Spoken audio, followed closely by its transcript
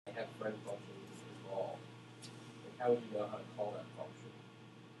have friend functions involved, like how would you know how to call that function?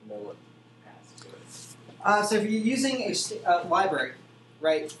 You know what to pass to it. So if you're using a library,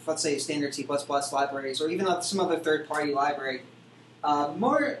 right? Let's say standard C++ libraries, or even some other third-party library,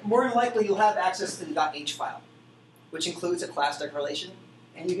 more than likely you'll have access to the .h file, which includes a class declaration,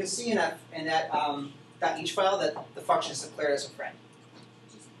 and you can see in that .h file that the function is declared as a friend.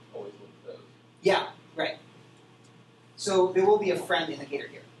 Just always look at those. Yeah, right. So there will be a friend indicator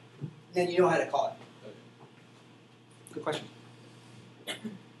here. Then you know how to call it. Okay. Good question.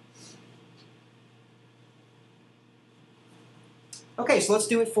 Okay, so let's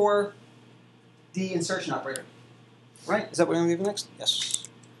do it for the insertion operator. Right? Is that what we're going to do next? Yes.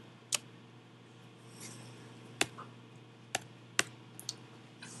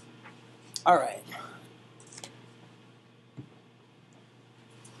 All right.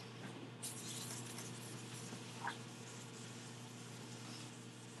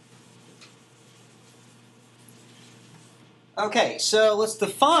 Okay, so let's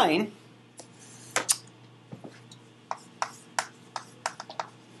define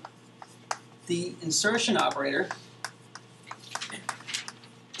the insertion operator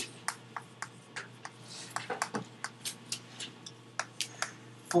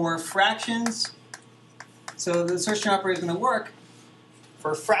for fractions. So the insertion operator is going to work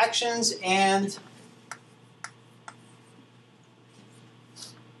for fractions and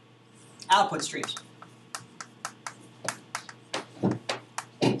output streams.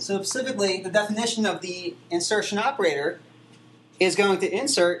 So specifically, the definition of the insertion operator is going to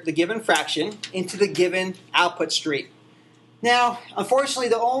insert the given fraction into the given output stream. Now, unfortunately,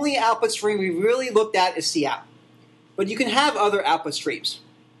 the only output stream we really looked at is cout. But you can have other output streams.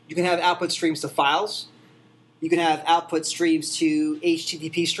 You can have output streams to files. You can have output streams to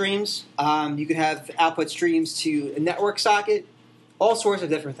HTTP streams. You can have output streams to a network socket. All sorts of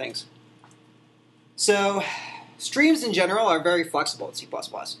different things. So streams in general are very flexible in C++.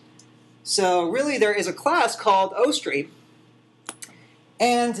 So really there is a class called OStream,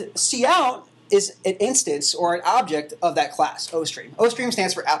 and cout is an instance or an object of that class, OStream. OStream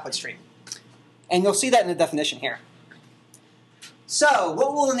stands for output stream. And you'll see that in the definition here. So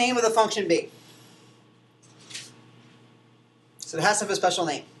what will the name of the function be? So it has to have a special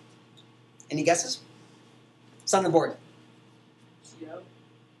name. Any guesses? It's on the board. Cout?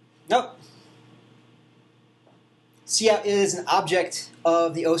 Nope. Cout is an object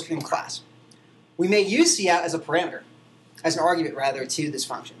of the OStream class. We may use cout as a parameter, as an argument rather, to this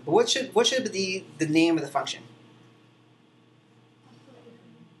function. But what should be the name of the function?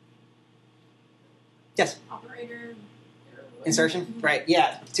 Yes? Operator. Insertion? Right,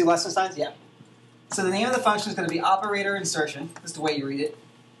 yeah. 2 lesson signs? Yeah. So the name of the function is going to be operator insertion. That's the way you read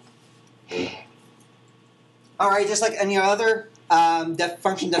it. All right, just like any other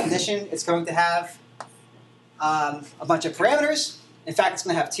function definition, it's going to have a bunch of parameters. In fact, it's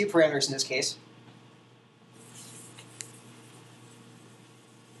going to have 2 parameters in this case.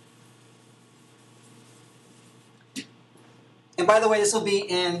 And by the way, this will be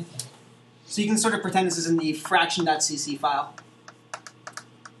in, so you can sort of pretend this is in the fraction.cc file.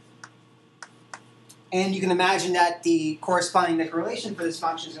 And you can imagine that the corresponding declaration for this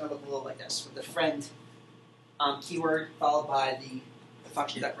function is going to look a little like this, with the friend keyword followed by the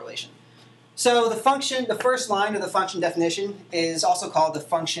function declaration. So the first line of the function definition is also called the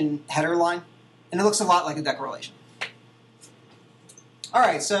function header line, and it looks a lot like a declaration. All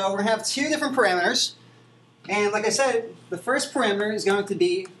right, so we're going to have 2 different parameters. And like I said, the first parameter is going to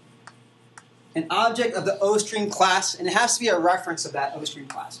be an object of the OStream class, and it has to be a reference of that OStream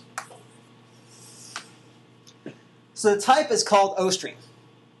class. So the type is called OStream.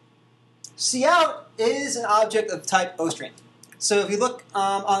 cout is an object of type OStream. So if you look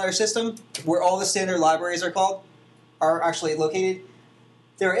on our system, where all the standard libraries are actually located,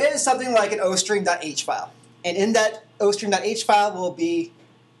 there is something like an ostream.h file. And in that ostream.h file will be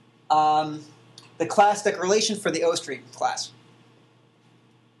the class declaration for the OStream class.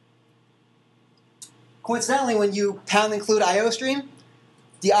 Coincidentally, when you #include iostream,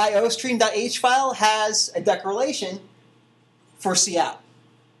 the iostream.h file has a declaration for cout.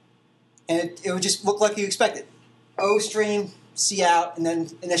 And it would just look like you expected. OStream, cout, and then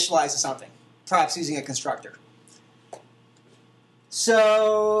initialize to something, perhaps using a constructor.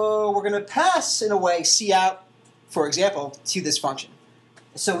 So we're going to pass, in a way, cout, for example, to this function.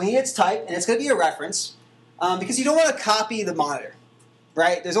 So we need its type, and it's going to be a reference, because you don't want to copy the monitor,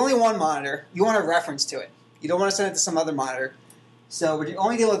 right? There's only one monitor. You want a reference to it. You don't want to send it to some other monitor. So we're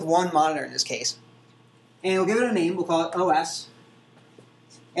only dealing with one monitor in this case. And we'll give it a name. We'll call it OS.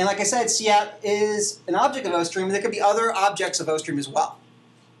 And like I said, cout is an object of OStream, and there could be other objects of OStream as well.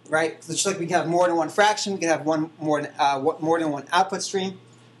 right? So just like we can have more than one fraction, we can have more than one output stream.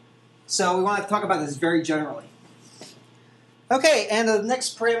 So we want to talk about this very generally. Okay, and the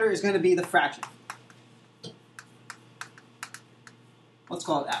next parameter is going to be the fraction. Let's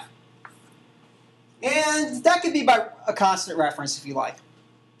call it f. And that could be by a constant reference if you like,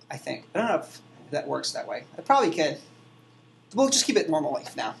 I think. I don't know if that works that way. I probably could. We'll just keep it normally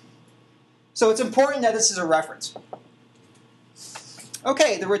for now. So it's important that this is a reference.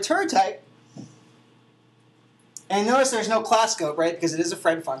 Okay, the return type. And notice there's no class scope, right? Because it is a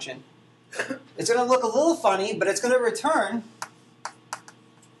friend function. It's going to look a little funny, but it's going to return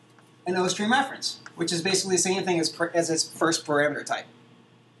an OStream reference, which is basically the same thing as its first parameter type.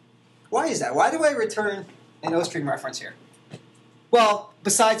 Why is that? Why do I return an OStream reference here? Well,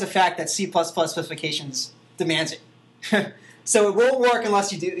 besides the fact that C++ specifications demands it. So it won't work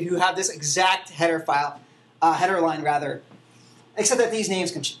unless you have this exact header line rather, except that these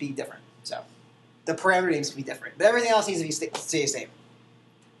names can be different. So the parameter names can be different, but everything else needs to be stay the same.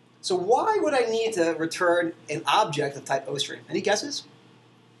 So why would I need to return an object of type OStream? Any guesses?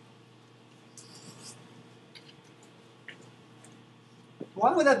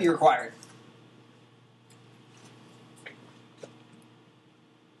 Why would that be required?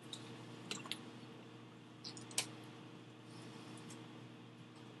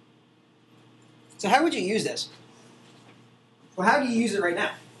 So how would you use this? Well, how do you use it right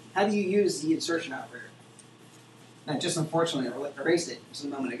now? How do you use the insertion operator? I just unfortunately erased it just a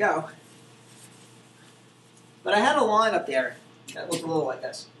moment ago. But I had a line up there that looked a little like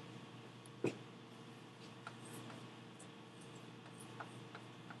this.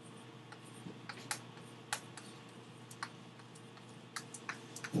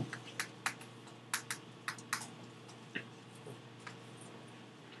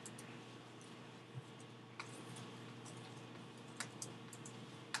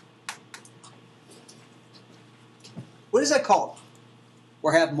 What is that called?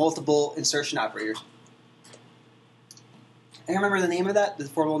 Or have multiple insertion operators? I remember the name of that, the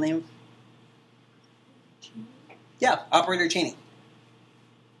formal name? Yeah, operator chaining.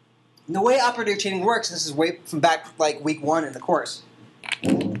 And the way operator chaining works, this is way from back like week 1 in the course,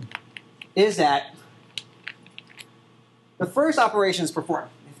 is that the first operation is performed.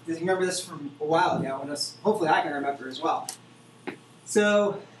 If you remember this from a while ago, and hopefully I can remember as well.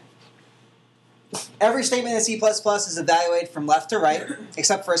 So every statement in C++ is evaluated from left to right,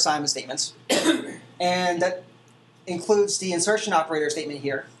 except for assignment statements. And that includes the insertion operator statement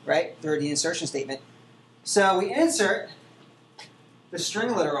here, right? Or the insertion statement. So we insert the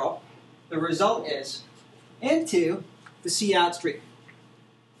string literal, the result is, into the cout stream.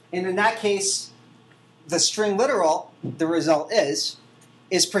 And in that case, the string literal, the result is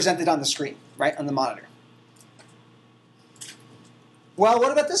presented on the screen, right, on the monitor. Well,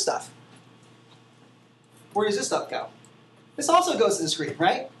 what about this stuff? Where does this stuff go? This also goes to the screen,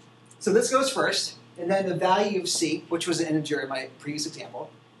 right? So this goes first, and then the value of C, which was an integer in my previous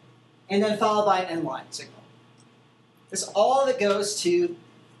example, and then followed by an end-line signal. This all that goes to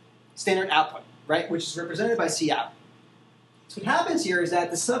standard output, right, which is represented by cout. So what happens here is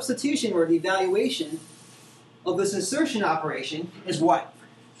that the substitution or the evaluation of this insertion operation is what,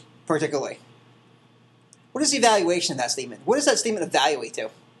 particularly? What is the evaluation of that statement? What does that statement evaluate to?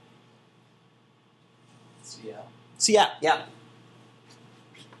 Cout, yeah.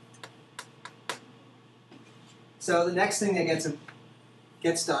 So the next thing that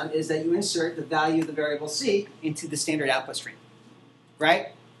gets done is that you insert the value of the variable C into the standard output stream, right?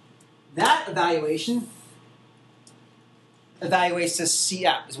 That evaluation evaluates to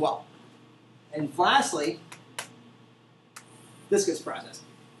cout as well. And lastly, this gets processed.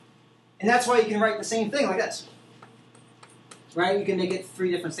 And that's why you can write the same thing like this, right? You can make it 3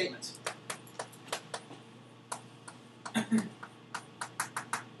 different statements.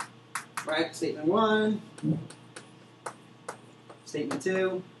 Right? Statement 1, statement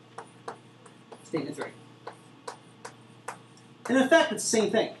 2, statement 3. In effect, it's the same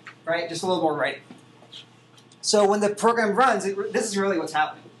thing, right? Just a little more writing. So when the program runs, this is really what's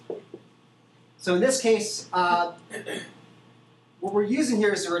happening. So in this case, what we're using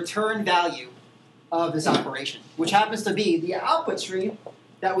here is the return value of this operation, which happens to be the output stream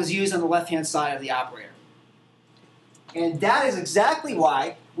that was used on the left-hand side of the operator. And that is exactly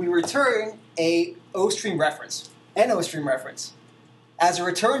why we return an OStream reference, as a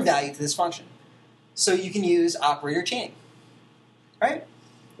return value to this function. So you can use operator chaining, right?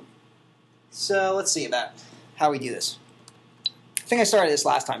 So let's see about how we do this. I think I started this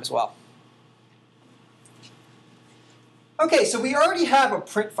last time as well. Okay, so we already have a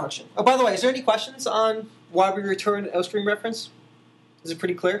print function. Oh, by the way, is there any questions on why we return an OStream reference? Is it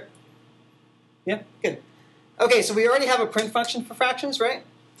pretty clear? Yeah, good. Okay, so we already have a print function for fractions, right?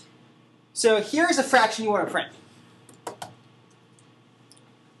 So here's a fraction you want to print.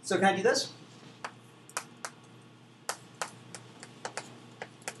 So can I do this?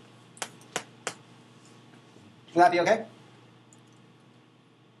 Will that be okay?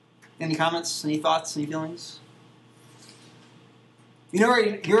 Any comments? Any thoughts? Any feelings? You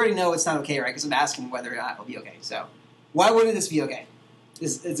already know it's not okay, right? Because I'm asking whether or not it'll be okay. So why wouldn't this be okay?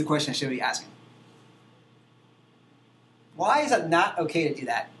 Is a question I should be asking. Why is it not okay to do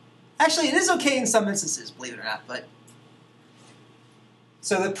that? Actually, it is okay in some instances, believe it or not. But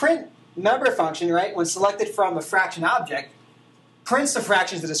so the print member function, right, when selected from a fraction object, prints the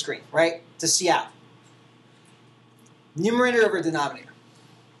fractions to the screen, right, to see out. Numerator over denominator.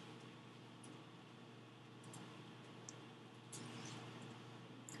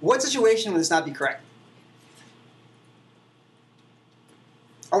 What situation would this not be correct?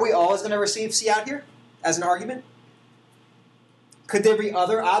 Are we always going to receive C out here as an argument? Could there be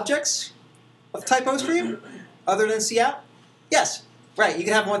other objects of type OStream other than C out? Yes. Right. You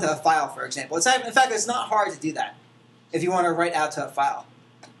can have one to a file, for example. In fact, it's not hard to do that if you want to write out to a file.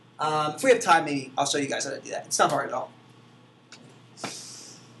 If we have time, maybe I'll show you guys how to do that. It's not hard at all.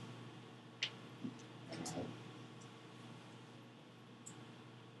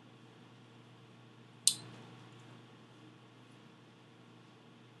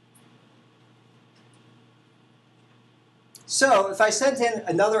 So if I sent in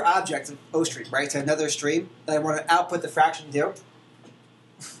another object of OStream, right, to another stream that I want to output the fraction to,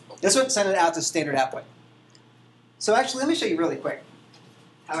 this would send it out to standard output. So actually, let me show you really quick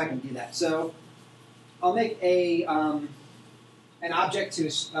how I can do that. So I'll make an object to,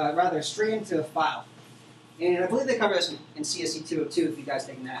 rather a stream to a file. And I believe they cover this in CSE 202 if you guys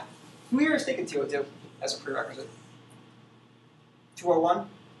take that. Who here is taking 202 as a prerequisite? 201?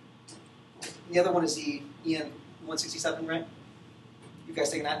 The other one is the EM 167, right? You guys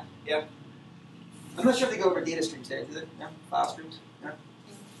taking that? Yeah? I'm not sure if they go over data streams there, do they? No? File streams?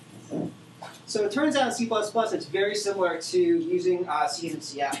 No? So it turns out in C++ it's very similar to using C and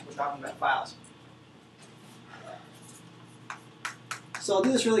C out. We're talking about files. So I'll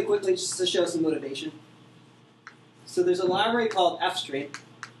do this really quickly just to show some motivation. So there's a library called fstream,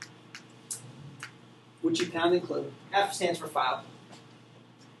 which you can include. F stands for file.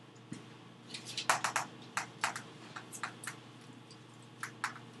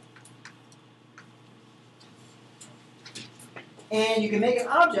 And you can make an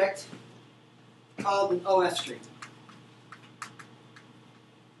object called an OFstream.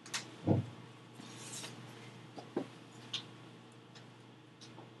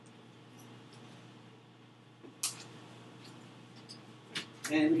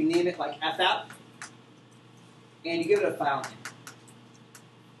 And we can name it like fout. And you give it a file name.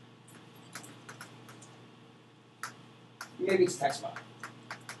 Maybe it's text file.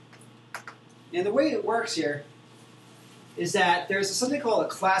 And the way it works here is that there's something called a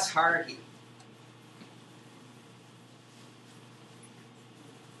class hierarchy.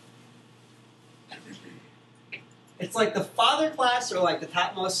 It's like the father class, or like the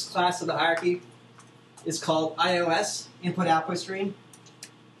topmost class of the hierarchy, is called IOS, input output stream.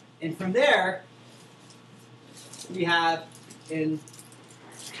 And from there, we have an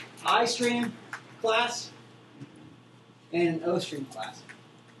iStream class and an OStream class.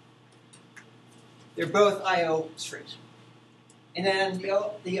 They're both IO streams. And then the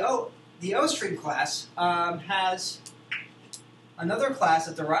OStream class has another class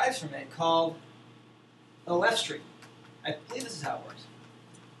that derives from it called OFstream. I believe this is how it works.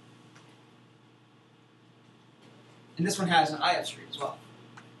 And this one has an IFstream as well.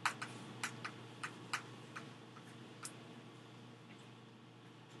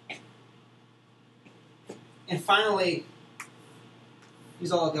 And finally,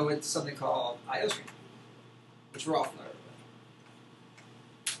 these all go into something called IOStream, which we're all familiar with.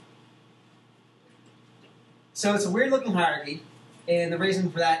 So it's a weird looking hierarchy, and the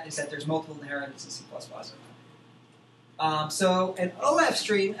reason for that is that there's multiple inheritance in C++. So an OF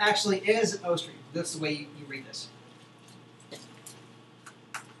stream actually is an O stream. That's the way you read this.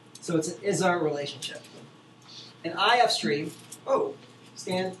 So it's an is-a relationship. An IF stream,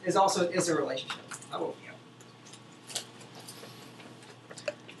 is also an is-a relationship. Oh, yeah.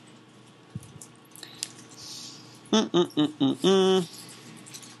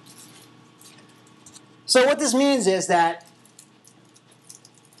 So what this means is that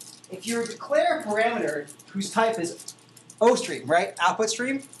if you declare a parameter whose type is OStream, right, output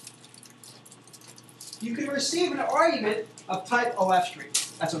stream, you can receive an argument of type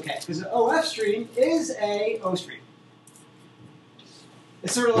OFstream. That's okay, because an OFstream is a OStream.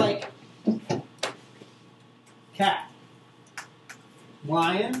 It's sort of like cat,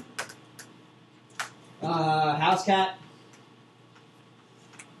 lion, house cat,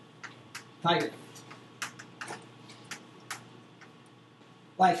 tiger.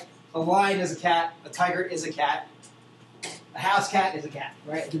 Like a lion is a cat, a tiger is a cat, a house cat is a cat,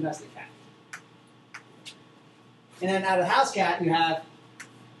 right? A domestic cat. And then out of the house cat, you have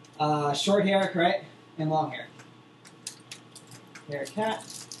short hair, right, and long hair. Hair cat,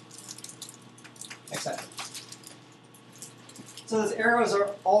 etc. So those arrows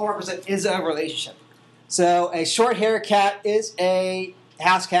are all represent is a relationship. So a short hair cat is a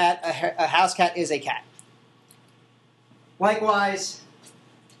house cat. A house cat is a cat. Likewise,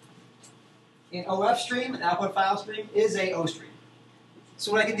 an OF stream, an output file stream, is a O stream.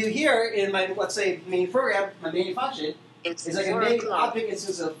 So what I can do here in my, let's say, main program, my main function, is I can make an object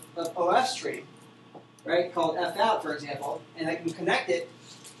instance of OF stream, right, called fout, for example, and I can connect it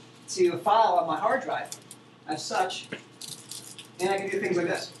to a file on my hard drive as such, and I can do things like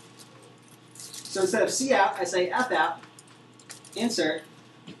this. So instead of cout, I say fout, insert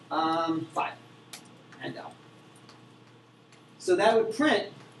 5, and out. So that would print,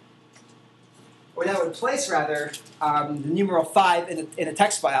 or that would place rather, the numeral 5 in a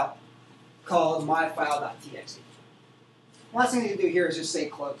text file called myfile.txt. The last thing you do here is just say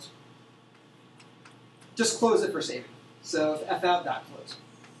close. Just close it for saving. So fout.close.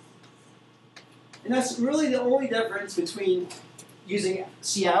 And that's really the only difference between using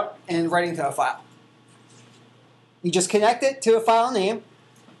cout and writing to a file. You just connect it to a file name,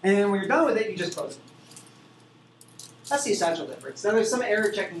 and then when you're done with it, you just close it. That's the essential difference. Now there's some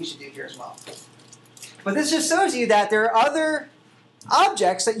error checking you should do here as well. But this just shows you that there are other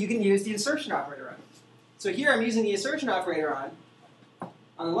objects that you can use the insertion operator on. So here I'm using the insertion operator on.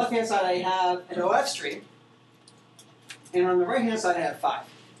 On the left-hand side I have an OF stream, and on the right-hand side I have 5.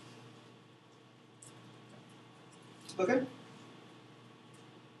 Okay?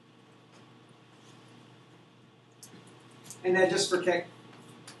 And then just for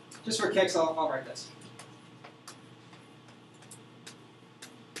kicks, I'll write this.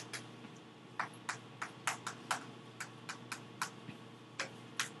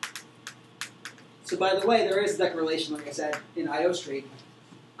 So by the way, there is a declaration, like I said, in IOStream,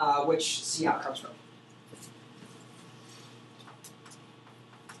 which cout comes from.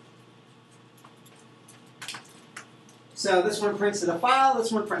 So this one prints to the file,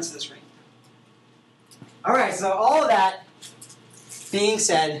 this one prints to the screen. All right, so all of that being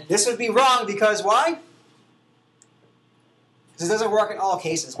said, this would be wrong because why? Because it doesn't work in all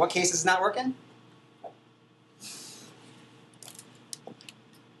cases. What case is not working?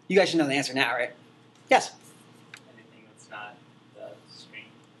 You guys should know the answer now, right? Yes? Anything that's not the screen.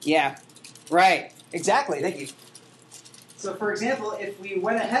 Yeah, right. Exactly. Thank you. So for example, if we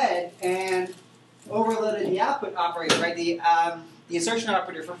went ahead and overloaded the output operator, right, the insertion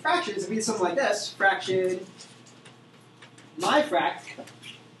operator for fractions, it would be something like this. Fraction myfract.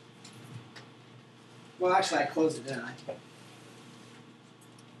 Well, actually, I closed it, didn't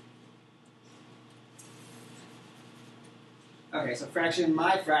I? Okay, so fraction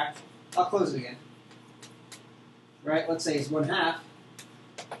myfract. I'll close it again. Right, let's say it's 1/2.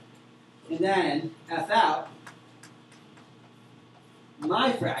 And then fout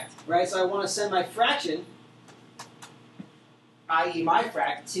myfract, right? So I want to send my fraction, i.e.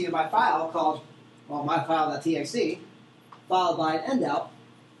 myfract, to my file called, well, myfile.txt, followed by an endout.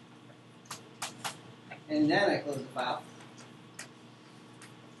 And then I close the file.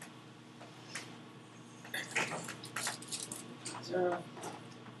 So,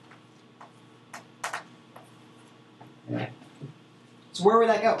 so where would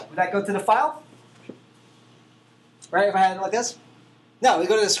that go? Would that go to the file? Right, if I had it like this? No, we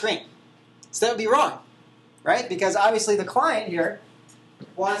go to the screen. So that would be wrong, right? Because obviously the client here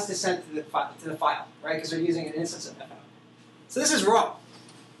wants to send to the file, right? Because they're using an instance of that file. So this is wrong.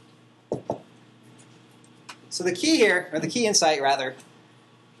 So the key here, or the key insight rather,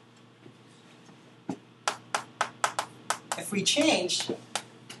 if we changed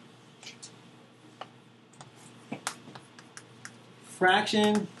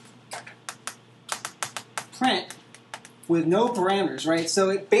fraction print with no parameters, right? So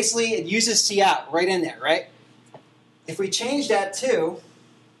it basically it uses cout right in there, right? If we change that to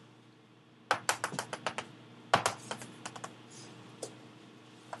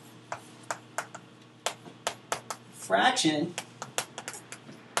fraction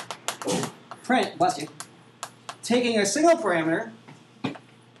print, bless you, taking a single parameter,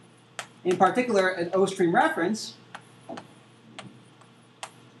 in particular an OStream reference,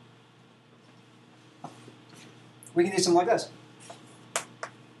 we can do something like this.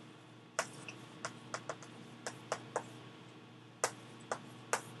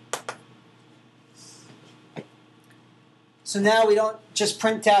 So now we don't just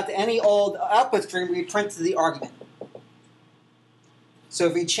print out any old output stream, we print to the argument. So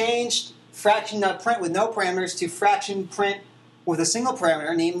if we changed fraction.print with no parameters to fraction print with a single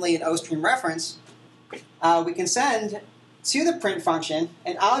parameter, namely an OStream reference, we can send to the print function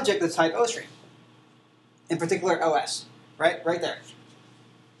an object of type OStream, in particular OS, right there.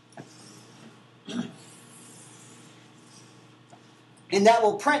 And that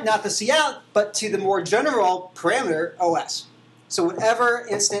will print not the cout, but to the more general parameter OS. So whatever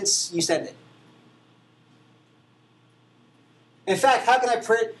instance you send it. In fact, how can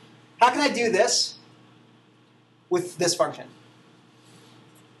I do this with this function?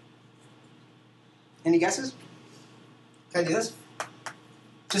 Any guesses? Can I do this?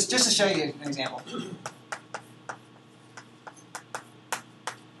 Just to show you an example.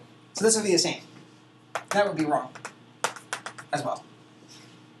 So this would be the same. That would be wrong as well.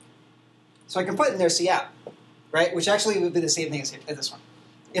 So I can put in there cout, right? Which actually would be the same thing as this one,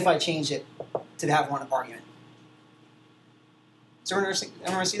 if I change it to have one argument. So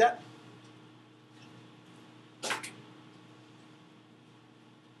everyone see that?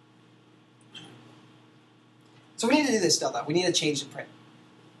 So we need to do this still, though. We need to change the print.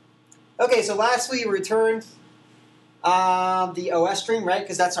 Okay, so lastly, return the OS stream, right?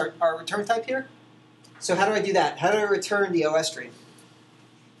 Because that's our return type here. So how do I do that? How do I return the OS stream?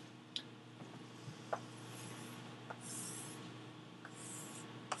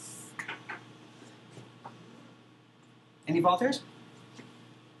 Any volunteers?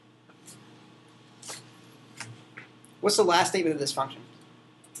 What's the last statement of this function?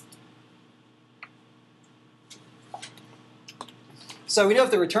 So we know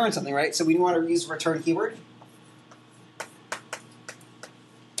have to return something, right? So we want to use the return keyword.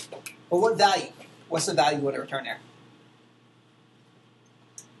 Well, what value? What's the value we want to return there?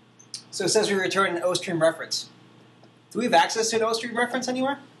 So it says we return an OStream reference. Do we have access to an OStream reference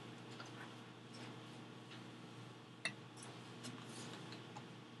anywhere?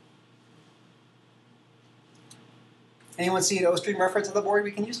 Anyone see an OStream reference on the board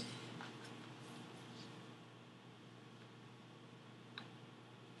we can use?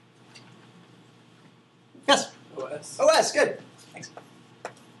 Yes? OS. OS, good. Thanks.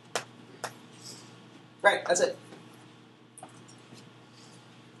 Right, that's it.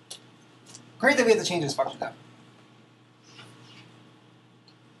 Great that we have to change this function though.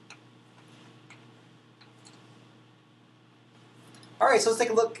 All right, so let's take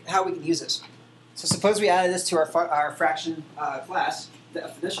a look how we can use this. So suppose we added this to our fraction class, the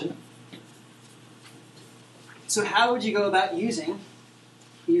definition. So how would you go about using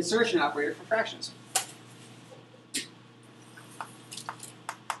the insertion operator for fractions?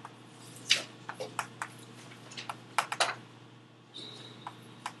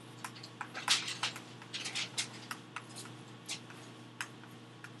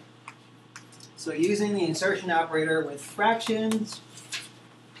 So using the insertion operator with fractions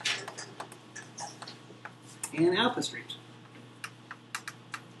and output streams.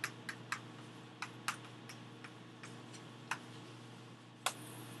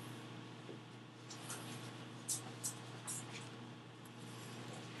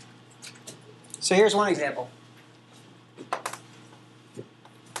 So here's one example.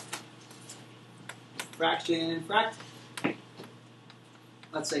 Fraction, fract.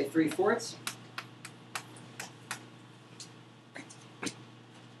 Let's say 3/4.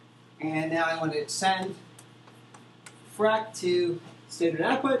 And now I want to send frac to standard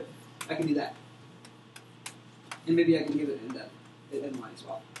output. I can do that. And maybe I can give it an inline as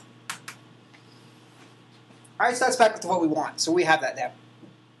well. All right, so that's back to what we want. So we have that now.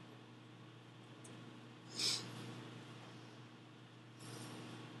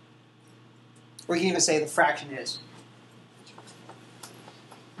 Or you can even say the fraction is.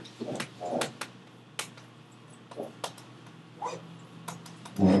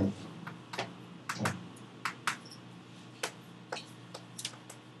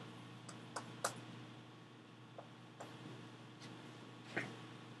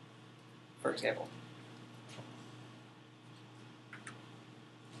 For example.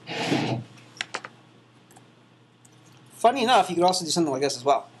 Funny enough, you could also do something like this as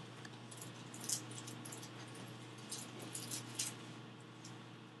well.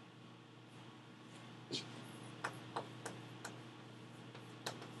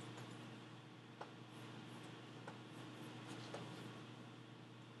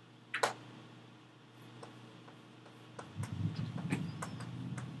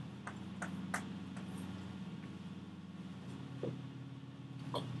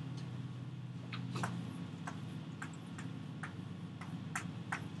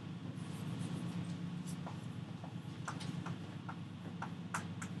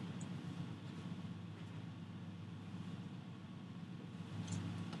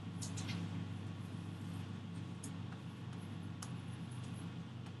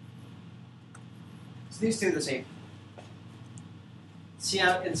 So these two are the same.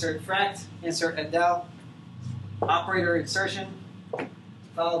 Cout, insert fract, insert endel, operator insertion,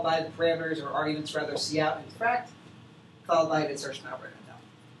 followed by the parameters or arguments, rather cout and fract, followed by an insertion operator endel.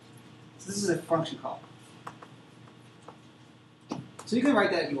 So this is a function call. So you can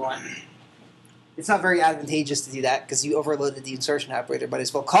write that if you want. It's not very advantageous to do that because you overloaded the insertion operator, but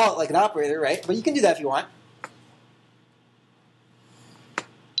as well call it like an operator, right? But you can do that if you want.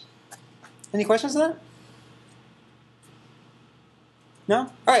 Any questions on that? No?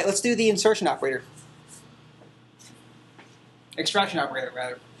 All right, let's do the insertion operator. Extraction operator,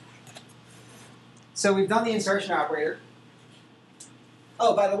 rather. So we've done the insertion operator.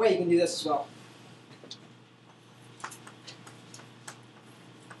 Oh, by the way, you can do this as well.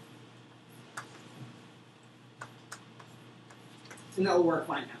 And that will work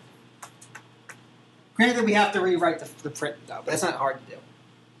fine now. Granted, we have to rewrite the print, though, but that's not hard to do.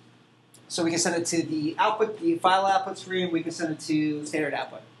 So we can send it to the output, the file output stream. We can send it to standard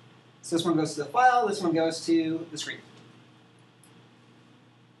output. So this one goes to the file. This one goes to the stream.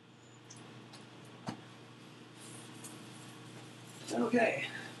 Okay.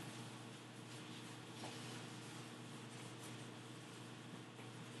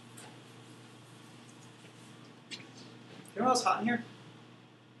 You know what's hot in here?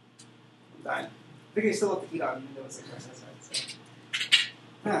 I'm dying. I think I still have the heat on, even though it's like outside.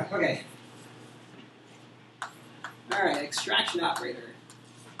 So. Okay. All right, extraction operator.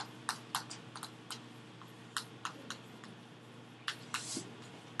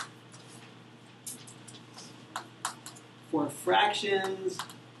 For fractions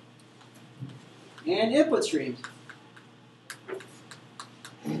and input streams.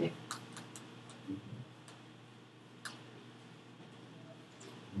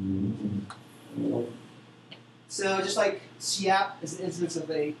 So just like cout is an instance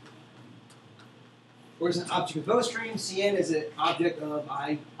of a, or is an object of O stream, cin is an object of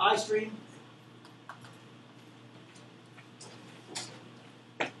I stream.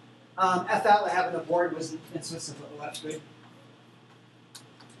 F out I have on the board was an instance of OF stream,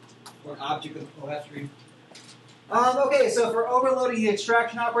 or an object of OF stream. Okay, so if we're overloading the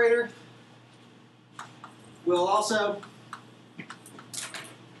extraction operator, we'll also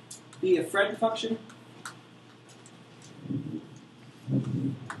be a friend function.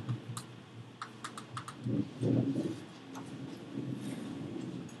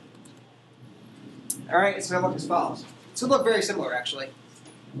 All right, it's going to look as follows. It's going to look very similar, actually.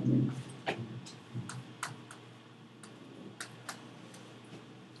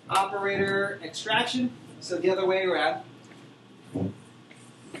 Operator extraction, so the other way around. And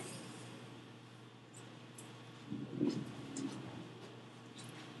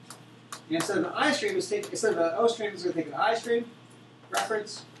instead of an I stream, instead of an O stream, it's going to take an I stream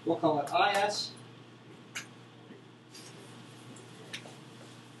reference. We'll call it IS.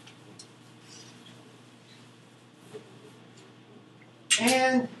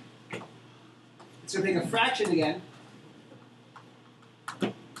 And it's going to take a fraction again.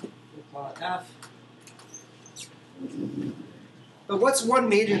 We'll call it F. But what's one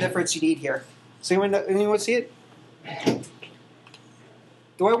major difference you need here? So anyone see it?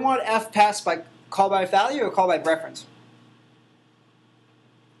 Do I want F passed by call by value or call by reference?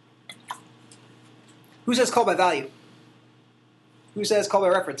 Who says call by value? Who says call by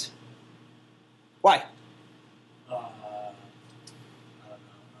reference? Why?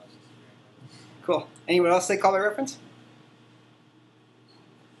 Cool. Anyone else say call by reference?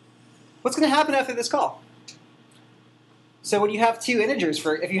 What's going to happen after this call? So when you have two integers,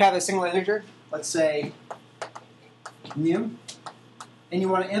 if you have a single integer, let's say num, and you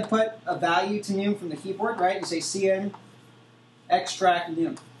want to input a value to num from the keyboard, right? You say cin extract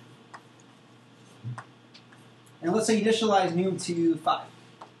num. And let's say you initialize num to 5,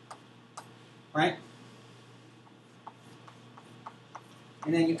 right?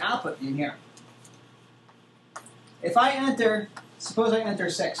 And then you output num here. If I enter, suppose I enter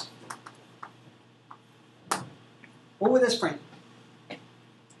 6. What would this print?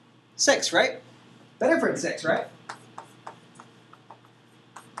 6, right? Better print 6, right?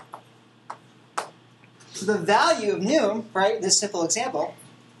 So the value of num, right, this simple example,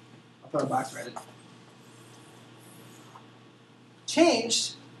 I'll put a box around it,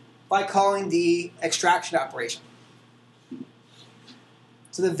 changed by calling the extraction operation.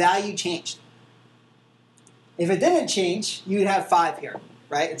 So the value changed. If it didn't change, you'd have 5 here,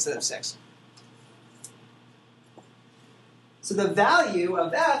 right, instead of 6. So the value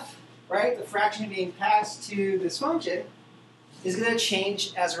of f, right, the fraction being passed to this function, is going to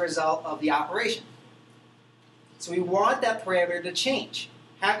change as a result of the operation. So we want that parameter to change.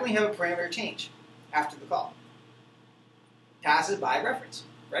 How can we have a parameter change? after the call. Passes by reference,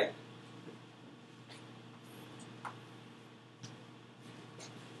 right?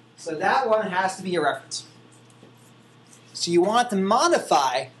 So that one has to be a reference. So you want to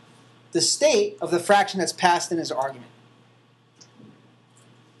modify the state of the fraction that's passed in as argument.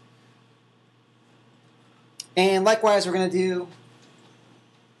 And likewise, we're going to do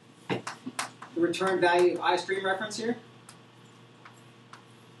the return value of iStream reference here.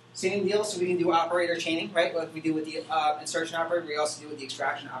 Same deal, so we can do operator chaining, right? Like we do with the insertion operator, we also do with the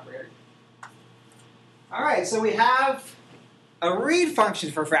extraction operator. All right, so we have a read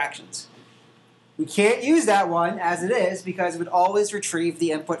function for fractions. We can't use that one as it is because it would always retrieve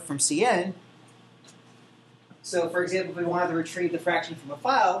the input from CN. So, for example, if we wanted to retrieve the fraction from a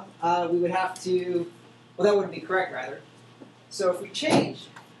file, we would have to, well, that wouldn't be correct, rather. So if we changed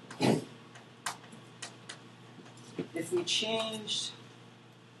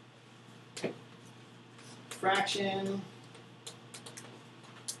fraction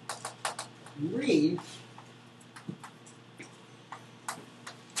read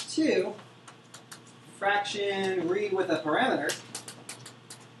to fraction read with a parameter,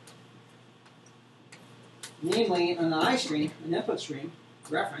 namely an iStream, an input stream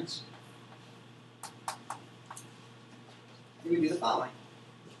reference, we do the following: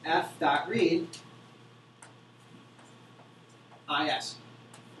 f.read is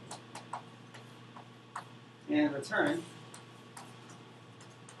and return is.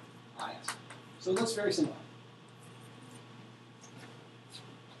 So it looks very similar.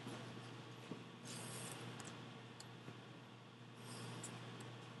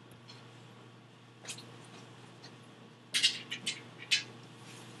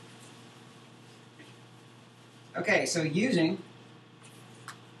 Okay, so using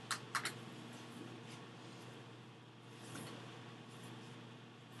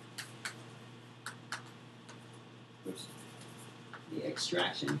the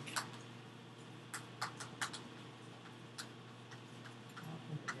extraction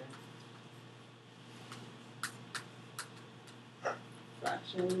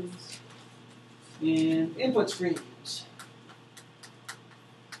fractions and input streams.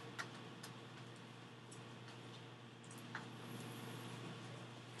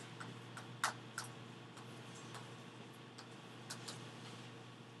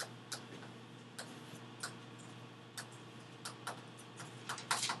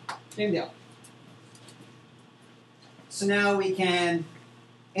 Same deal. So now we can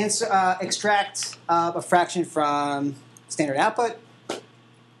extract a fraction from standard output,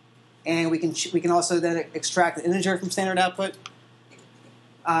 and we can also then extract the integer from standard output.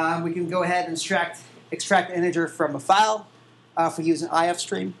 We can go ahead and extract the integer from a file if we use an IF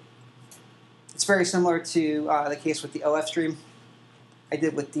stream. It's very similar to the case with the OF stream I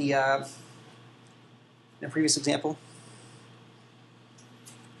did with the previous example.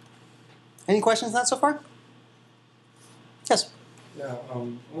 Any questions on that so far? Yes. Yeah.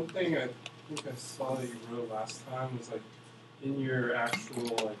 One thing I think I saw that you wrote last time was like in your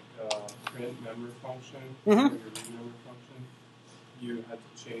actual print member function, or your read member function, you had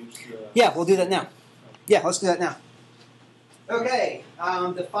to change the. Yeah, we'll do that now. Yeah, let's do that now. Okay,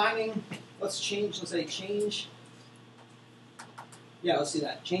 defining. Let's say change. Yeah, let's do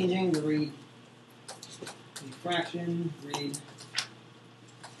that. Changing the read the fraction read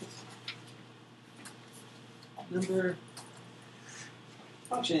number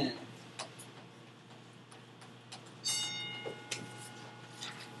function.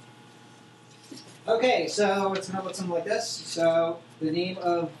 Okay, so it's going to look something like this. So the name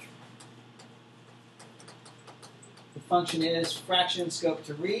of the function is fraction scope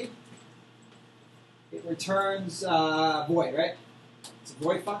to read. It returns void, right? It's a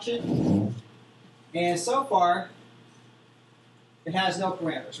void function. And so far, it has no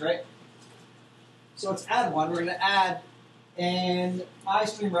parameters, right? So let's add one. We're going to add an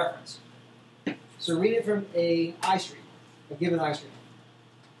iStream reference. So read it from a iStream, a given iStream.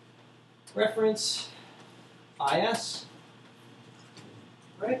 Reference is,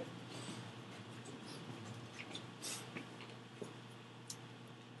 right?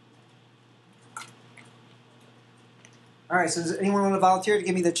 All right, so does anyone want to volunteer to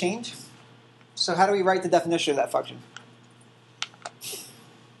give me the change? So how do we write the definition of that function?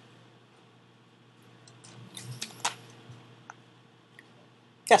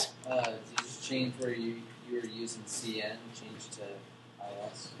 Yes? Did you just change where you were using CN, change to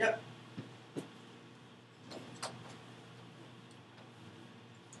IS? Yep.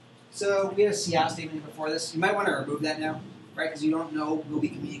 So we had a COut statement before this. You might want to remove that now, right? Because you don't know we'll be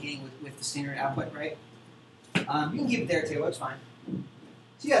communicating with the standard output, right? You can keep it there too, it's fine.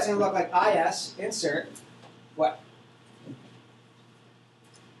 So yeah, it's going to look like is insert what?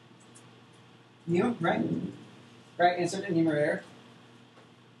 New, right? Right, insert a numerator.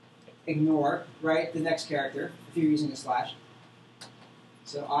 Ignore, right, the next character if you're using a slash.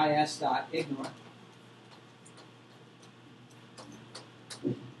 So is.ignore.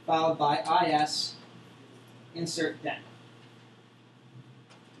 Followed by is insert den.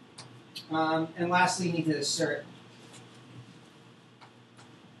 And lastly, you need to assert.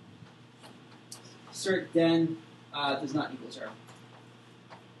 Assert den does not equal 0.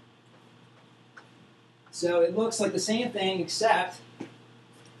 So it looks like the same thing, except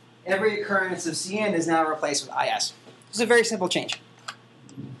every occurrence of cin is now replaced with is. It's a very simple change.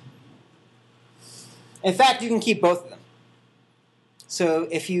 In fact, you can keep both of them. So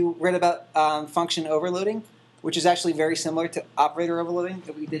if you read about function overloading, which is actually very similar to operator overloading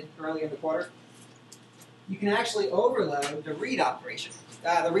that we did earlier in the quarter, you can actually overload the read operation,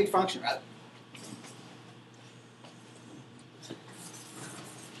 the read function rather.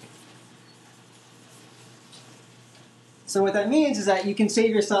 So what that means is that you can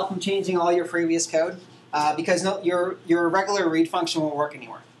save yourself from changing all your previous code because your regular read function won't work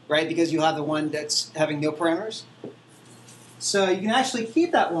anymore, right? Because you'll have the one that's having no parameters. So you can actually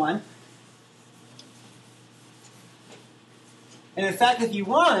keep that one. And in fact, if you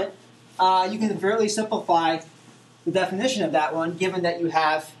want, you can really simplify the definition of that one, given that you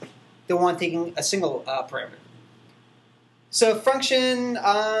have the one taking a single parameter. So function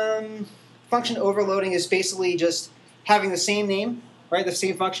overloading is basically just having the same name, right? The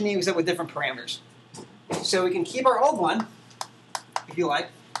same function name, except with different parameters. So we can keep our old one, if you like.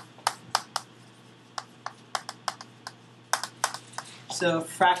 So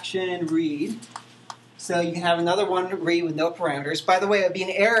fraction read. So you can have another one read with no parameters. By the way, it would be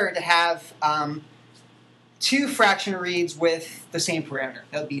an error to have two fraction reads with the same parameter.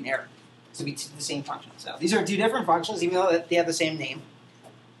 That would be an error. So it would be the same function. So these are two different functions, even though they have the same name.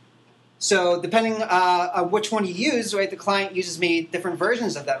 So depending on which one you use, right, the client uses maybe different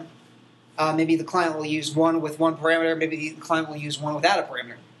versions of them. Maybe the client will use one with one parameter. Maybe the client will use one without a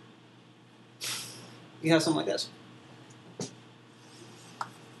parameter. You have something like this.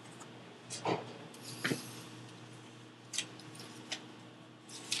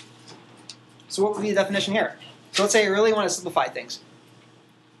 So what would be the definition here? So let's say I really want to simplify things.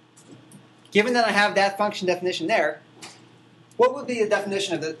 Given that I have that function definition there, what would be the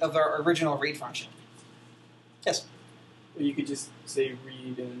definition of our original read function? Yes? You could just say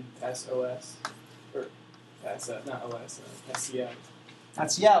read in SOS, or not OS, SCM.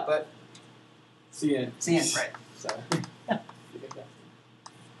 That's yeah, but CN. CN, right. Sorry.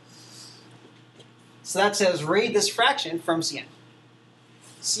 So that says read this fraction from CN.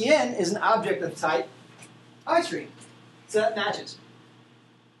 CN is an object of type iStream. So that matches.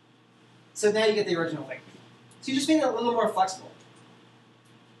 So now you get the original thing. So you just made it a little more flexible.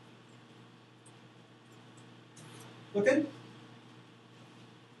 Look good?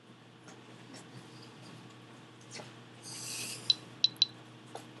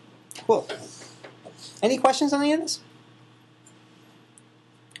 Cool. Any questions on any of this?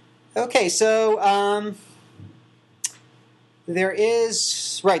 Okay, so there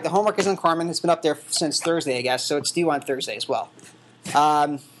is, right, the homework is on Carmen. It's been up there since Thursday, I guess, so it's due on Thursday as well.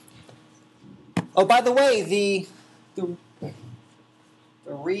 Oh, by the way, the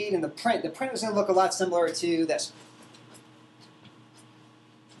read and the print is going to look a lot similar to this.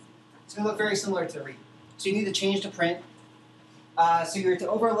 It's going to look very similar to read. So you need to change to print. So you're to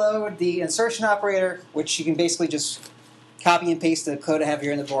overload the insertion operator, which you can basically just copy and paste the code I have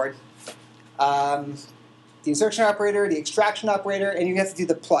here on the board. The insertion operator, the extraction operator, and you have to do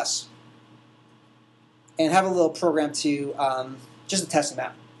the plus. And have a little program to just to test them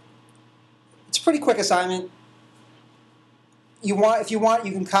out. It's a pretty quick assignment. If you want,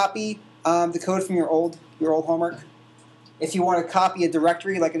 you can copy the code from your old homework. If you want to copy a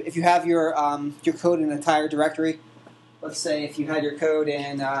directory, like if you have your code in an entire directory, let's say if you had your code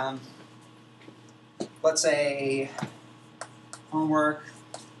in, let's say, homework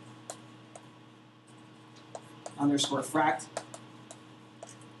 _fract.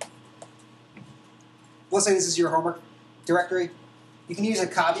 Let's say this is your homework directory. You can use a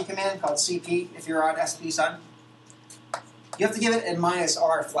copy command called cp if you're on SP Sun. You have to give it a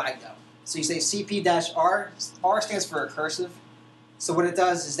 -r flag though. So you say cp-r. R stands for recursive. So what it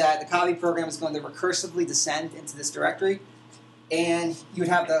does is that the copy program is going to recursively descend into this directory, and you would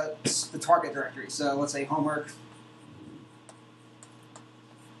have the target directory. So let's say homework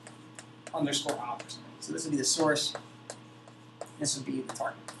 _op or something. So this would be the source. This would be the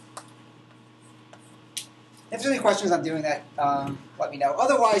target. If there's any questions on doing that, let me know.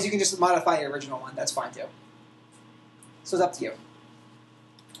 Otherwise, you can just modify the original one. That's fine too. So it's up to you.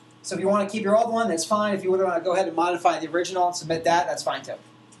 So if you want to keep your old one, that's fine. If you want to go ahead and modify the original and submit that, that's fine too.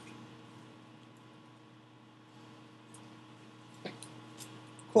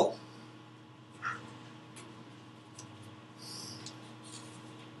 Cool.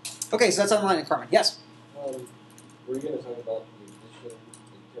 Okay, so that's online and Carmen. Yes? Were you going to talk about the addition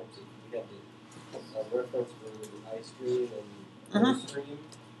in terms of, we have the reference for the iStream and OStream.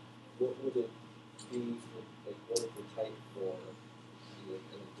 What would it be, like, what is the type for an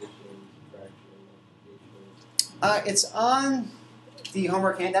addition, subtraction, multiplication? It's on the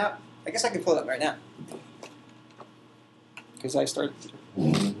homework handout. I guess I can pull it up right now. Because I started.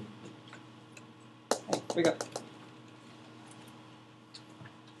 Hey, wake up.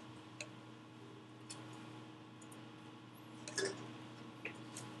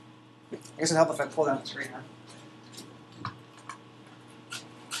 I guess it'll help if I pull down the screen, huh?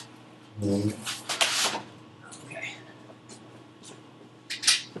 Okay.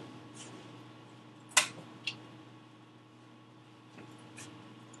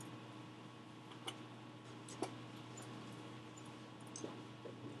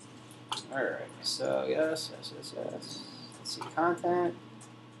 All right. So yes. Let's see content.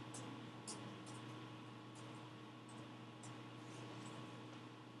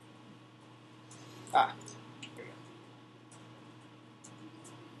 Here we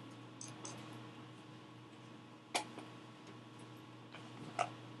go.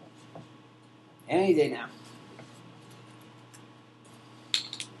 Any day now.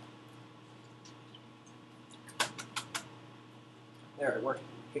 There, it worked.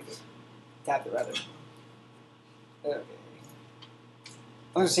 Tap it rather. Okay. I'm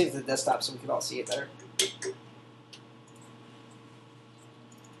going to save it to the desktop so we can all see it better.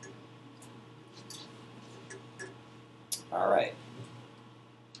 All right.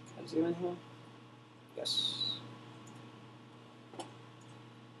 Can I zoom in here? Yes.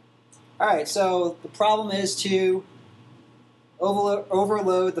 All right, so the problem is to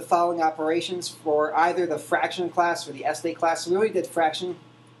overload the following operations for either the fraction class or the estate class. So we already did fraction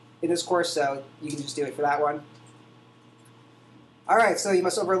in this course, so you can just do it for that one. All right, so you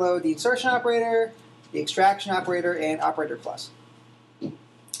must overload the insertion operator, the extraction operator, and operator plus. The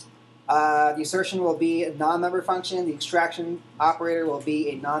insertion will be a non-member function. The extraction operator will be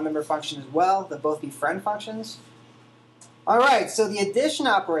a non-member function as well. They'll both be friend functions. All right, so the addition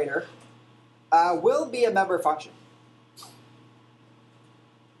operator will be a member function.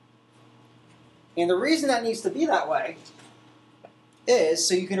 And the reason that needs to be that way is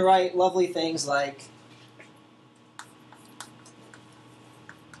so you can write lovely things like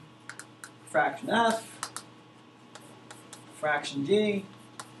fraction f, fraction g,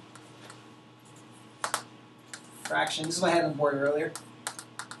 fraction, this is what I had on the board earlier.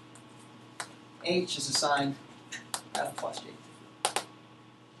 H is assigned f plus g.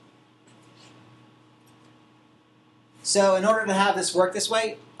 So in order to have this work this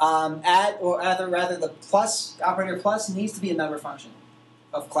way, rather the plus, operator plus needs to be a member function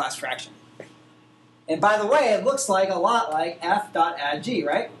of class fraction. And by the way, it looks like a lot like f dot add g,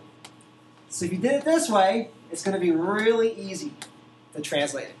 right? So if you did it this way, it's going to be really easy to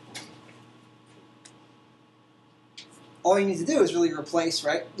translate it. All you need to do is really replace,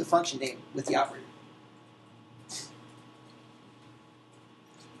 right, the function name with the operator.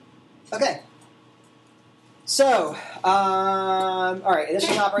 Okay. So, all right,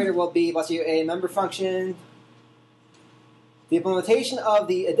 addition operator will be, let's see, a member function. The implementation of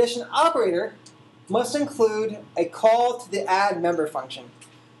the addition operator must include a call to the add member function.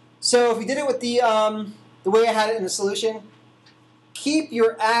 So if you did it with the way I had it in the solution, keep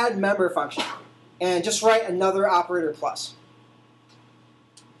your add member function and just write another operator plus.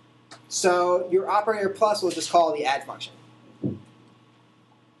 So your operator plus will just call the add function.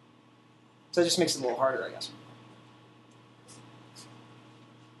 So it just makes it a little harder, I guess.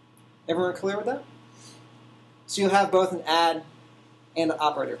 Everyone clear with that? So you'll have both an add and an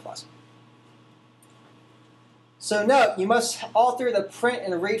operator plus. So note, you must alter the print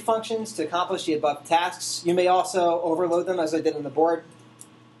and read functions to accomplish the above tasks. You may also overload them, as I did on the board.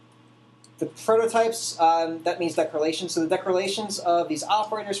 The prototypes, that means declarations. So the declarations of these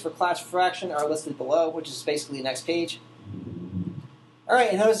operators for class fraction are listed below, which is basically the next page. All right,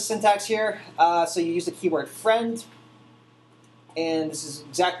 and notice the syntax here. So you use the keyword friend. And this is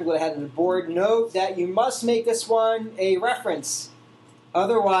exactly what I had on the board. Note that you must make this one a reference.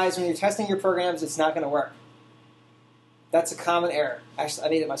 Otherwise, when you're testing your programs, it's not going to work. That's a common error. Actually, I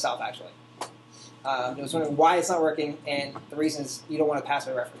made it myself, actually. I was wondering why it's not working, and the reason is you don't want to pass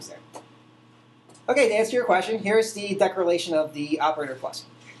by reference there. Okay, to answer your question, here's the declaration of the operator plus.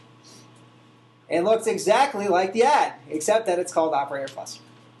 It looks exactly like the ad, except that it's called operator plus.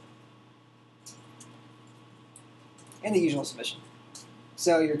 And the usual submission.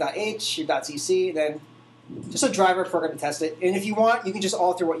 So your .h, your .cc, then just a driver program to test it. And if you want, you can just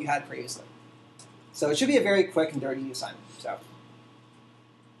alter what you had previously. So it should be a very quick and dirty assignment. So,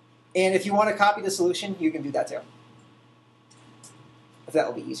 and if you want to copy the solution, you can do that too. If that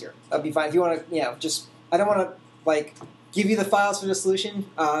will be easier, that'll be fine. If you want to, just I don't want to give you the files for the solution.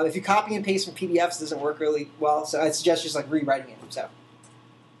 If you copy and paste from PDFs, it doesn't work really well. So I suggest just rewriting it. So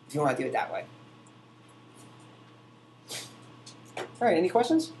if you want to do it that way. All right. Any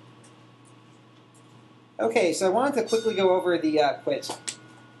questions? Okay. So I wanted to quickly go over the quiz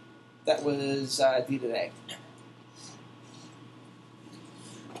that was due today.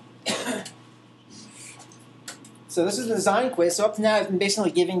 So this is the design quiz. So up to now, I've been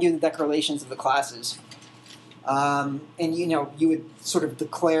basically giving you the declarations of the classes. And you would sort of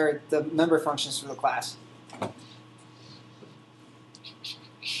declare the member functions for the class.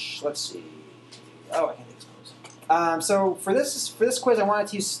 Let's see. Oh, I can't take this quiz. So for this quiz, I wanted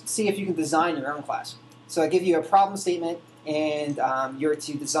to see if you can design your own class. So I give you a problem statement, and you're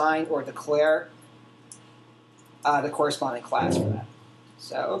to design or declare the corresponding class for that.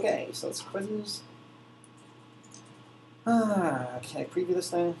 So okay, so let's quizzes. Can I preview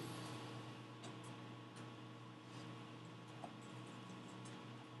this thing?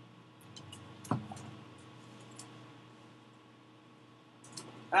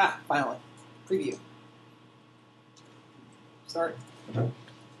 Finally. Preview. Start.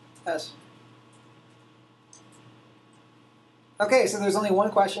 Yes. Okay, so there's only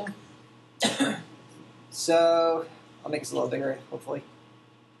one question. So I'll make this a little bigger, hopefully.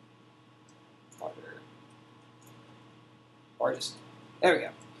 Largest. There we go.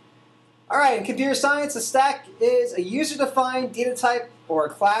 All right, in computer science, a stack is a user-defined data type or a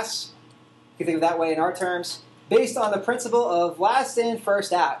class, you can think of it that way in our terms, based on the principle of last in,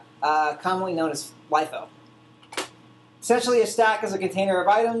 first out, commonly known as LIFO. Essentially, a stack is a container of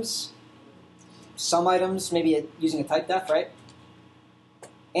items, some items, maybe using a type def, right?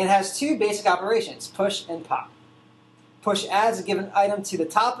 And it has two basic operations, push and pop. Push adds a given item to the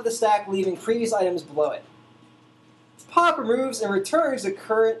top of the stack, leaving previous items below it. Pop removes and returns the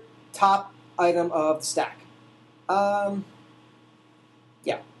current top item of the stack. Yeah,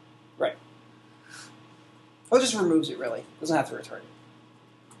 right. Or just removes it, really. Doesn't have to return it.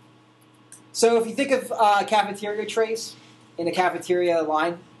 So if you think of cafeteria trays in a cafeteria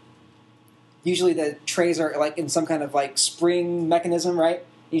line, usually the trays are in some kind of spring mechanism, right?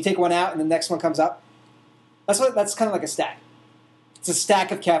 You take one out and the next one comes up. That's kind of like a stack. It's a stack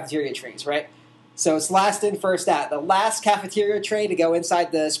of cafeteria trays, right? So it's last in, first out. The last cafeteria tray to go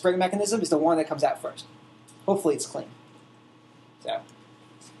inside the spring mechanism is the one that comes out first. Hopefully it's clean.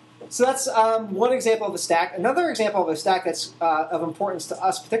 So that's one example of a stack. Another example of a stack that's of importance to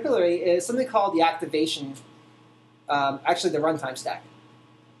us particularly is something called the activation, actually the runtime stack.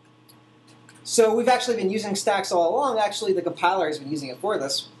 So we've actually been using stacks all along. Actually, the compiler has been using it for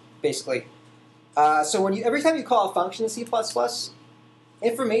this, basically. So every time you call a function in C++,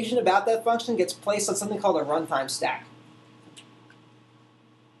 information about that function gets placed on something called a runtime stack.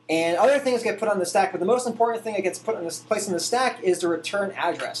 And other things get put on the stack, but the most important thing that gets placed on the stack is the return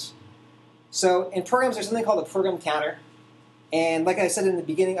address. So in programs, there's something called a program counter. And like I said in the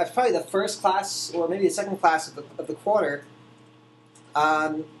beginning, that's probably the first class, or maybe the second class of the quarter.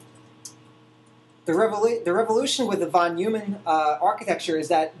 The revolution with the von Neumann architecture is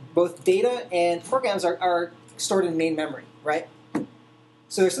that both data and programs are stored in main memory, right?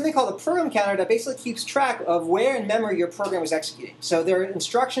 So there's something called a program counter that basically keeps track of where in memory your program is executing. So there are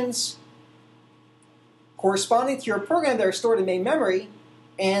instructions corresponding to your program that are stored in main memory,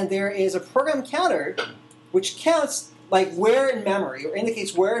 and there is a program counter which counts where in memory, or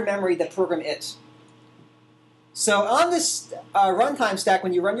indicates where in memory that program is. So on this runtime stack,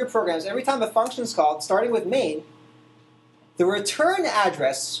 when you run your programs, every time a function is called, starting with main, the return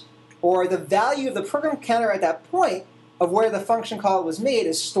address, or the value of the program counter at that point, of where the function call was made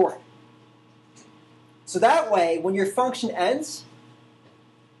is stored. So that way, when your function ends,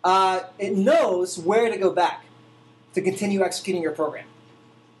 it knows where to go back to continue executing your program.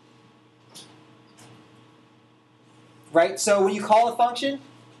 Right? So when you call a function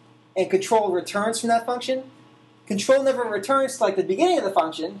and control returns from that function, control never returns to the beginning of the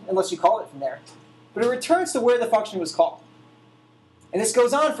function, unless you call it from there, but it returns to where the function was called. And this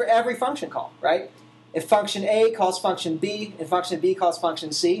goes on for every function call, right? If function A calls function B, and function B calls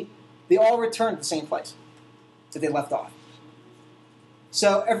function C, they all return to the same place that they left off.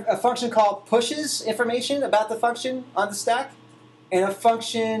 So a function call pushes information about the function on the stack, and a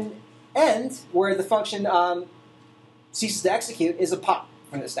function end, where the function ceases to execute, is a pop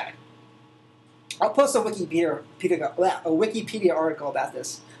from the stack. I'll post a Wikipedia article about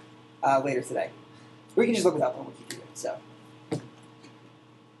this later today. Or you can just look it up on Wikipedia. So,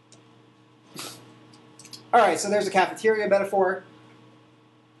 all right. So there's a cafeteria metaphor.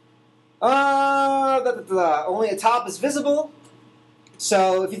 Only a top is visible.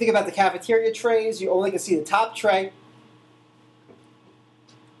 So if you think about the cafeteria trays, you only can see the top tray.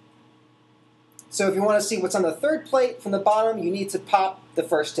 So if you want to see what's on the third plate from the bottom, you need to pop the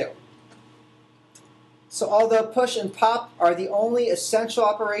first two. So although push and pop are the only essential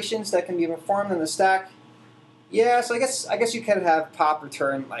operations that can be performed in the stack, yeah, so I guess you could have pop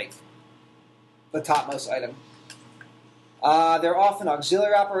return like the topmost item. There are often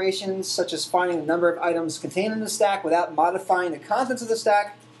auxiliary operations, such as finding the number of items contained in the stack without modifying the contents of the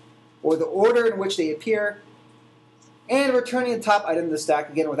stack, or the order in which they appear, and returning the top item in the stack,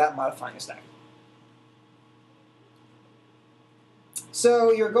 again, without modifying the stack.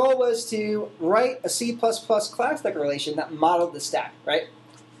 So your goal was to write a C++ class declaration that modeled the stack, right?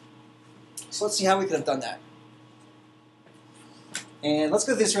 So let's see how we could have done that. And let's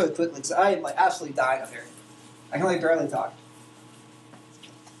go through this really quickly, because I am absolutely dying up here. I can barely talk.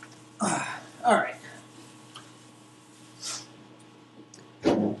 All right.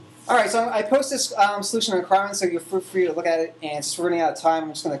 All right, so I post this solution requirement, so you're free to look at it. And since we're running out of time,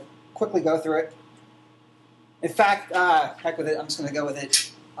 I'm just going to quickly go through it. In fact, heck with it, I'm just going to go with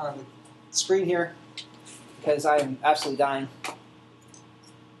it on the screen here, because I am absolutely dying.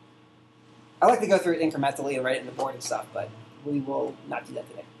 I like to go through it incrementally and write it in the board and stuff, but we will not do that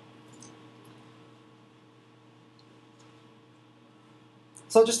today.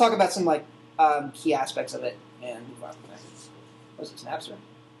 So I'll just talk about some key aspects of it and move on from there. Was it snaps or?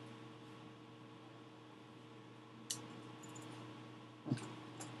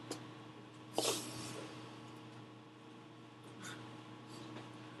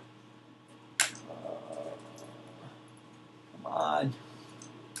 Come on.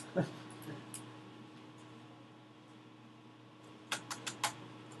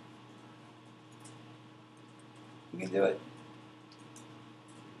 You can do it.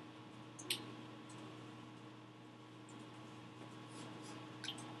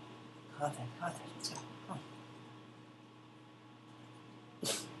 Content, let's go. Come on.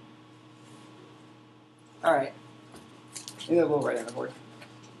 All right. Maybe we'll write on the board.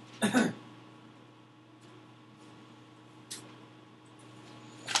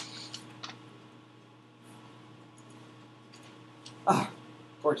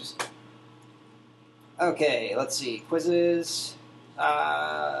 Gorgeous. Okay, let's see. Quizzes.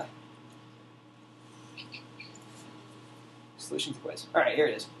 Solution to quiz. All right, here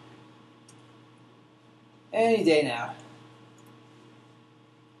it is. Any day now.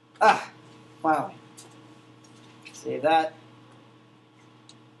 Finally. Save that.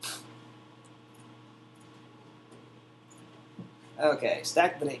 Okay,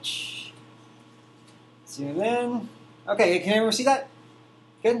 stack.h. Zoom in. Okay, can everyone see that?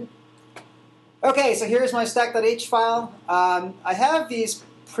 Good? Okay, so here's my stack.h file. I have these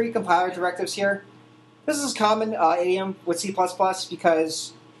pre-compiler directives here. This is common idiom with C++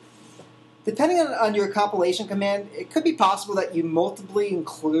 because depending on your compilation command, it could be possible that you multiply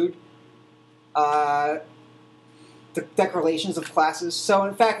include the declarations of classes. So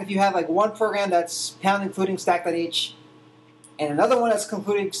in fact, if you have one program that's pound including stack.h and another one that's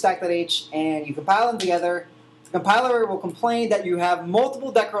including stack.h and you compile them together, the compiler will complain that you have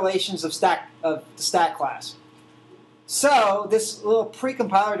multiple declarations of the stack class. So this little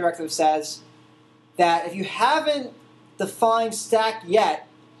pre-compiler directive says that if you haven't defined stack yet,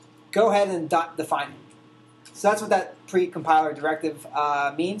 go ahead and define it. So that's what that pre-compiler directive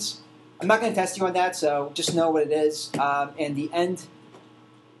means. I'm not going to test you on that, so just know what it is. And the end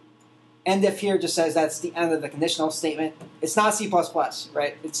if here just says that's the end of the conditional statement. It's not C++,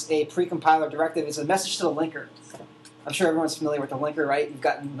 right? It's a pre-compiler directive. It's a message to the linker. I'm sure everyone's familiar with the linker, right? You've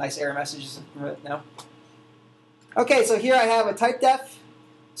gotten nice error messages from it, no? Okay, so here I have a type def.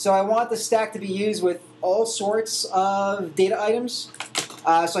 So I want the stack to be used with all sorts of data items.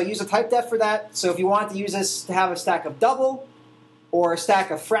 So I use a type def for that. So if you want to use this to have a stack of double or a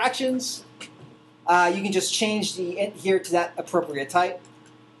stack of fractions, you can just change the int here to that appropriate type.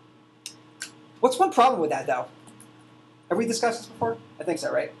 What's one problem with that, though? Have we discussed this before? I think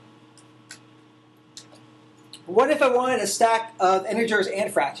so, right? What if I wanted a stack of integers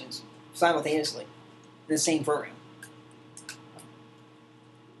and fractions simultaneously in the same program?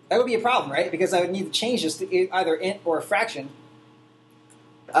 That would be a problem, right? Because I would need to change this to either int or a fraction.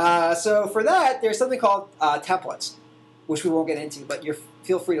 So for that, there's something called templates, which we won't get into, but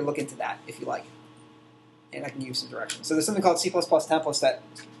feel free to look into that if you like. And I can give you some directions. So there's something called C++ templates that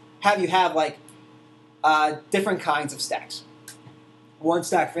have like different kinds of stacks. One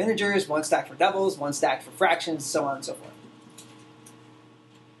stack for integers, one stack for doubles, one stack for fractions, so on and so forth.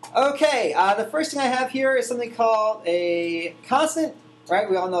 Okay, the first thing I have here is something called a constant, right?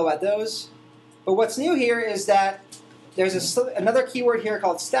 We all know about those. But what's new here is that there's another keyword here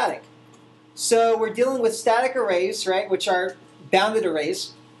called static. So we're dealing with static arrays, right, which are bounded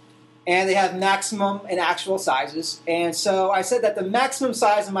arrays. And they have maximum and actual sizes. And so I said that the maximum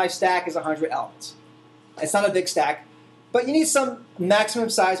size of my stack is 100 elements. It's not a big stack. But you need some maximum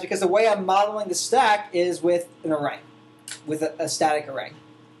size because the way I'm modeling the stack is with an array, with a static array.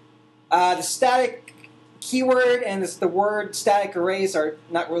 The static keyword and the word static arrays are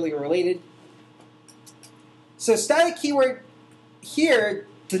not really related. So static keyword here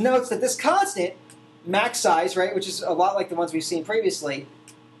denotes that this constant, max size, right, which is a lot like the ones we've seen previously,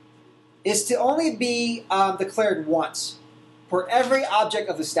 is to only be declared once for every object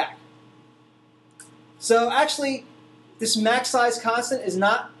of the stack. So actually, this max size constant is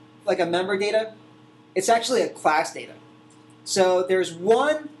not like a member data. It's actually a class data. So there's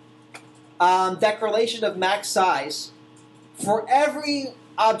one declaration of max size for every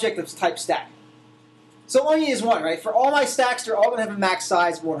object of type stack. So only is one, right? For all my stacks, they're all going to have a max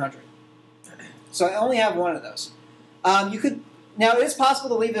size of 100. So I only have one of those. Now, it is possible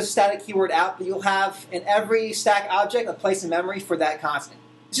to leave this static keyword out, but you'll have in every stack object a place in memory for that constant.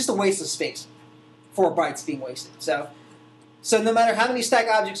 It's just a waste of space. 4 bytes being wasted. So no matter how many stack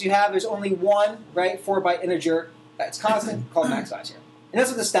objects you have, there's only one, right, 4-byte integer that's constant called max size here. And that's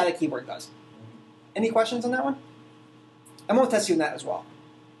what the static keyword does. Any questions on that one? I won't test you on that as well.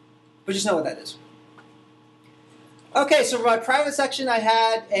 But just know what that is. Okay, so for my private section, I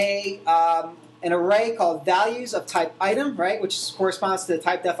had an array called values of type item, right, which corresponds to the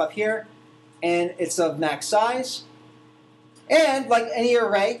type def up here, and it's of max size. And like any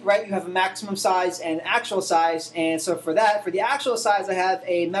array, right, you have a maximum size and actual size, and so for the actual size, I have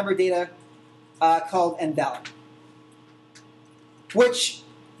a member data called nvalid, which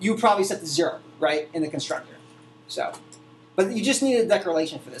you probably set to 0, right, in the constructor. So, but you just need a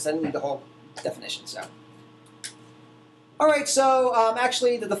declaration for this. I didn't need the whole definition. So, all right. So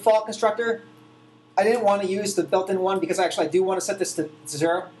actually, the default constructor, I didn't want to use the built-in one because I do want to set this to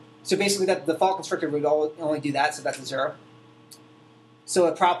 0. So basically, that the default constructor would only do that, so that's a 0. So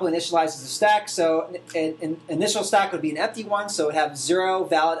it properly initializes the stack. So an initial stack would be an empty one, so it would have 0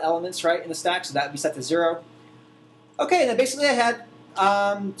 valid elements, right, in the stack, so that would be set to 0. Okay, and then basically I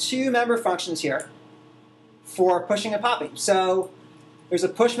had 2 member functions here for pushing and popping. So there's a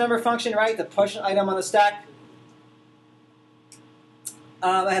push member function, right, to push an item on the stack.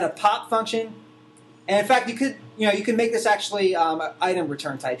 I had a pop function. And in fact, you could make this actually an item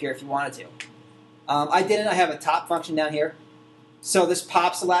return type here if you wanted to. I didn't. I have a top function down here. So this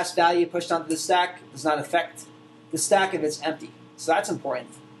pops the last value pushed onto the stack. Does not affect the stack if it's empty. So that's important.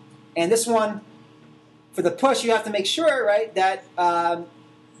 And this one, for the push, you have to make sure, right, that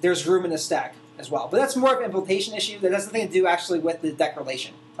there's room in the stack as well. But that's more of an implementation issue that has nothing to do actually with the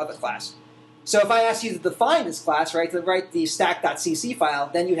declaration of the class. So if I ask you to define this class, right, to write the stack.cc file,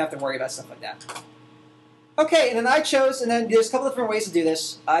 then you'd have to worry about stuff like that. Okay, and then there's a couple different ways to do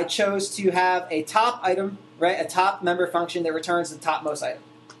this. I chose to have a top item, right, a top member function that returns the topmost item.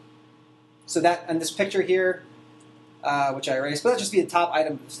 So that, in this picture here, which I erased, but that'll just be the top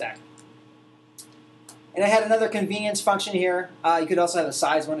item of the stack. And I had another convenience function here. You could also have a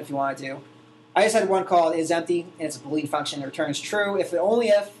size one if you wanted to. I just had one called isEmpty, and it's a Boolean function that returns true if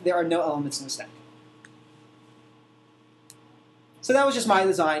there are no elements in the stack. So that was just my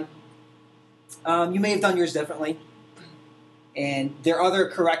design. You may have done yours differently, and there are other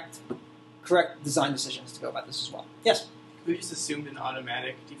correct design decisions to go about this as well. Yes? We just assumed an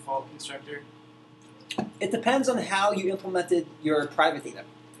automatic default constructor. It depends on how you implemented your private data.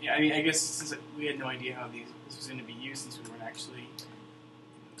 Yeah, I mean, I guess since we had no idea how this was going to be used, since we weren't actually.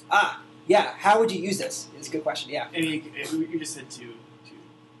 Yeah. How would you use this? It's a good question. Yeah. I mean, you just said to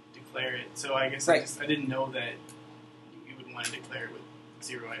declare it, so I guess right. I didn't know that you would want to declare it with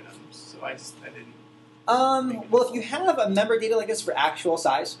 0 items, so I didn't. Well, if you have a member data like this for actual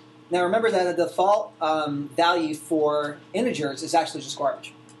size, now remember that the default value for integers is actually just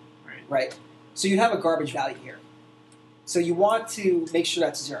garbage. Right. So you have a garbage value here. So you want to make sure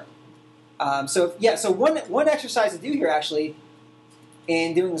that's 0. So one exercise to do here actually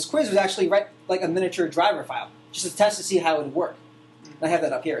in doing this quiz was actually write like a miniature driver file, just to test to see how it would work. And I have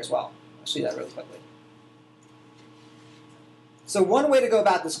that up here as well. I'll show you that really quickly. So one way to go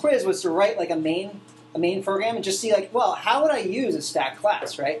about this quiz was to write like a main program and just see like, well, how would I use a stack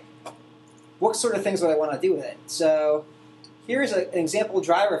class, right? What sort of things would I want to do with it? So here's an example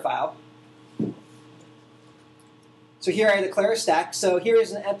driver file. So here I declare a stack. So here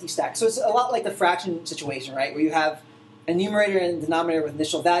is an empty stack. So it's a lot like the fraction situation, right? Where you have a numerator and denominator with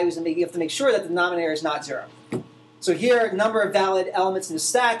initial values, and you have to make sure that the denominator is not 0. So here, number of valid elements in the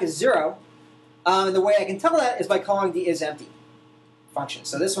stack is 0. And the way I can tell that is by calling the isEmpty function.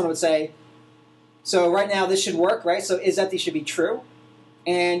 So this one would say, so right now this should work, right? So isEmpty should be true.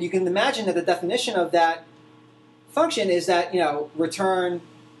 And you can imagine that the definition of that function is that, return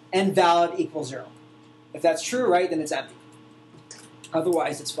n valid equals 0. If that's true, right, then it's empty.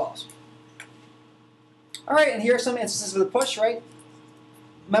 Otherwise, it's false. All right, and here are some instances of the push, right?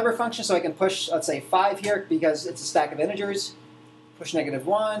 Member function, so I can push, let's say, 5 here because it's a stack of integers. Push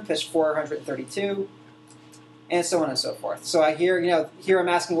 -1, push 432, and so on and so forth. So here I'm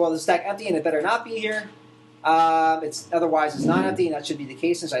asking, well, is the stack empty? And it better not be here. Otherwise, it's not empty, and that should be the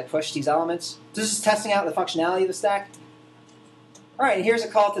case since I pushed these elements. This is testing out the functionality of the stack. All right, and here's a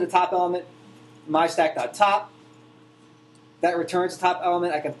call to the top element, myStack.top. That returns the top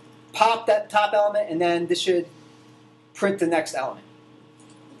element. I can pop that top element, and then this should print the next element.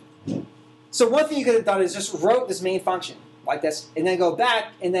 So one thing you could have done is just wrote this main function like this, and then go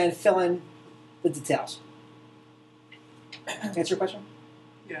back and then fill in the details. Answer your question?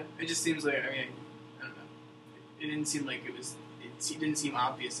 Yeah, it just seems like, I don't know. It didn't seem like it didn't seem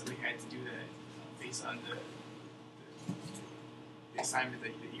obvious that we had to do that based on the assignment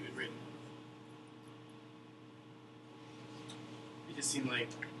that you had written. It just seemed like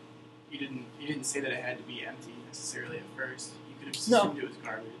you didn't say that it had to be empty necessarily at first. You could have just assumed it was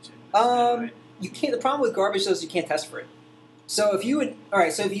garbage. You can't. The problem with garbage though is you can't test for it. So if you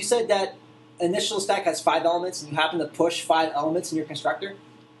said that initial stack has 5 elements and you happen to push 5 elements in your constructor,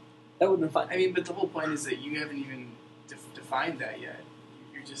 that would have been fun. I mean, but the whole point is that you haven't even defined that yet.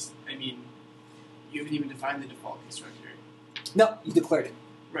 You haven't even defined the default constructor. No, you declared it.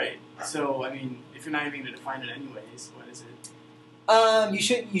 Right. So, if you're not even going to define it anyways, what is it?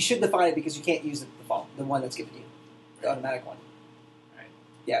 You should define it because you can't use the default, the one that's given you, the automatic one. Right.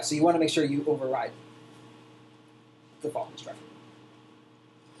 Yeah. So you want to make sure you override the default constructor.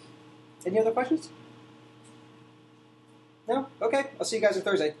 Any other questions? No? Okay. I'll see you guys on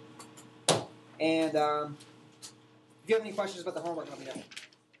Thursday. And if you have any questions about the homework, let me know.